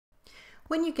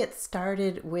When you get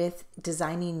started with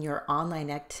designing your online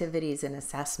activities and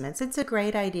assessments, it's a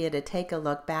great idea to take a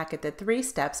look back at the 3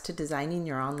 steps to designing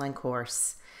your online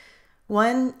course.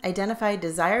 1, identify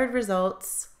desired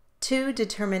results. 2,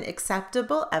 determine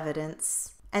acceptable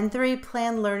evidence. And 3,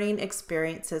 plan learning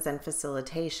experiences and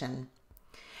facilitation.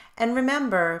 And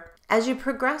remember, as you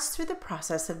progress through the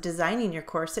process of designing your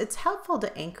course, it's helpful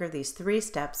to anchor these 3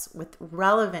 steps with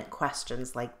relevant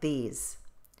questions like these.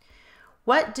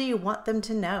 What do you want them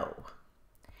to know?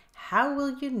 How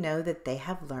will you know that they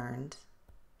have learned?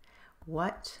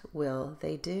 What will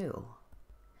they do?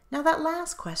 Now, that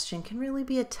last question can really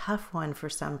be a tough one for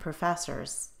some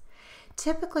professors.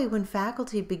 Typically, when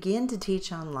faculty begin to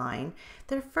teach online,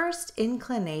 their first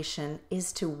inclination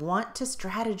is to want to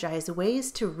strategize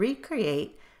ways to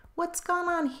recreate what's gone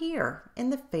on here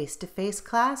in the face-to-face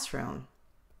classroom.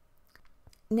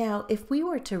 Now, if we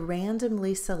were to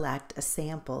randomly select a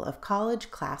sample of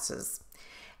college classes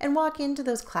and walk into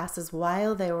those classes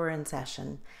while they were in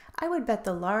session, I would bet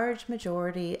the large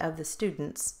majority of the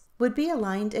students would be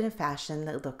aligned in a fashion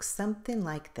that looks something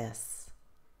like this.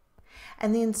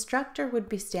 And the instructor would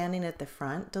be standing at the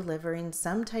front delivering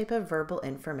some type of verbal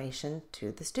information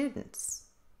to the students.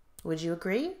 Would you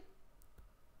agree?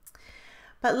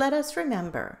 But let us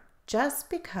remember, just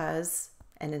because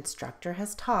an instructor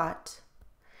has taught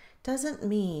doesn't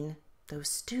mean those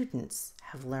students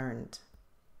have learned.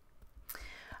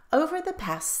 Over the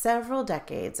past several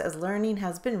decades, as learning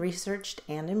has been researched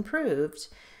and improved,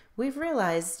 we've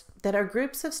realized that our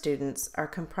groups of students are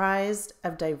comprised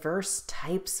of diverse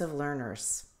types of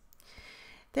learners.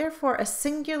 Therefore, a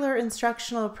singular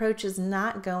instructional approach is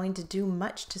not going to do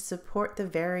much to support the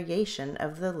variation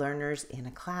of the learners in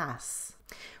a class.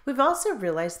 We've also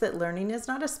realized that learning is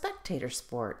not a spectator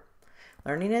sport.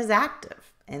 Learning is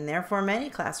active, and therefore many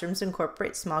classrooms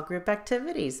incorporate small group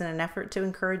activities in an effort to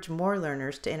encourage more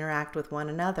learners to interact with one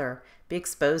another, be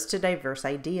exposed to diverse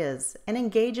ideas, and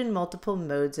engage in multiple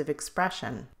modes of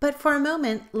expression. But for a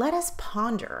moment, let us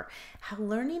ponder how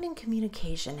learning and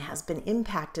communication has been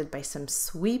impacted by some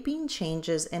sweeping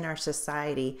changes in our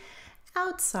society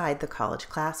outside the college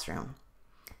classroom.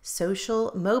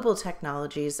 Social mobile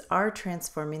technologies are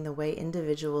transforming the way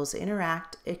individuals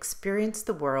interact, experience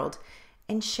the world,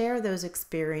 and share those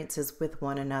experiences with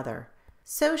one another.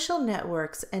 Social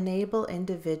networks enable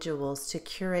individuals to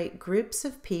curate groups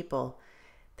of people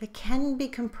that can be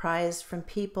comprised from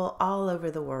people all over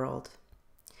the world.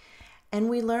 And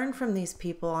we learn from these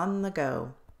people on the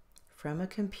go, from a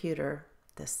computer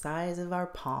the size of our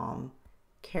palm,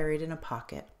 carried in a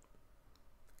pocket.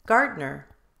 Gartner,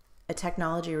 a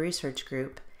technology research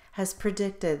group, has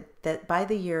predicted that by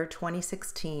the year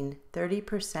 2016,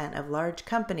 30% of large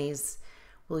companies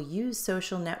will use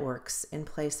social networks in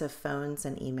place of phones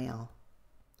and email.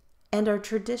 And our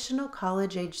traditional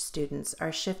college-age students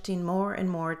are shifting more and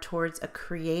more towards a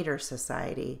creator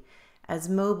society as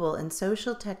mobile and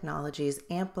social technologies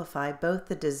amplify both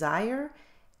the desire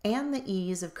and the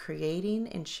ease of creating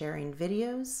and sharing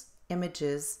videos,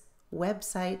 images,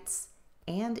 websites,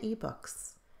 and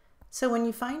ebooks. So when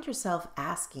you find yourself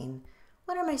asking,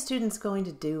 what are my students going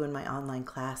to do in my online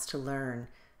class to learn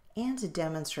and to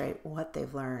demonstrate what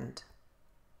they've learned?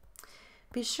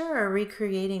 Be sure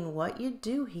recreating what you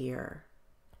do here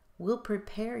will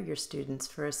prepare your students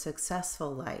for a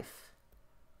successful life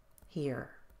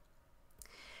here.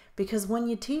 Because when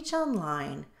you teach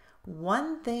online,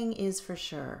 one thing is for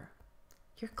sure,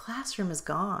 your classroom is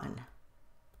gone.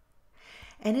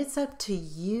 And it's up to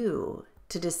you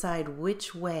to decide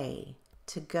which way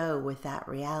to go with that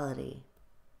reality.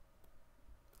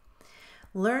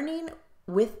 Learning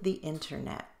with the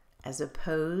internet, as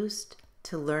opposed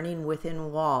to learning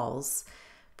within walls,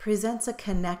 presents a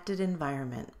connected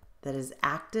environment that is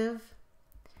active,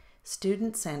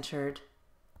 student-centered,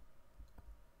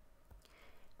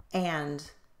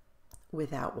 and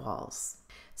without walls.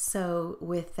 So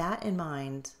with that in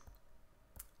mind,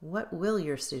 what will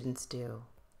your students do?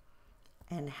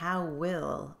 And how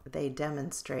will they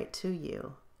demonstrate to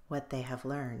you what they have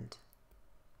learned?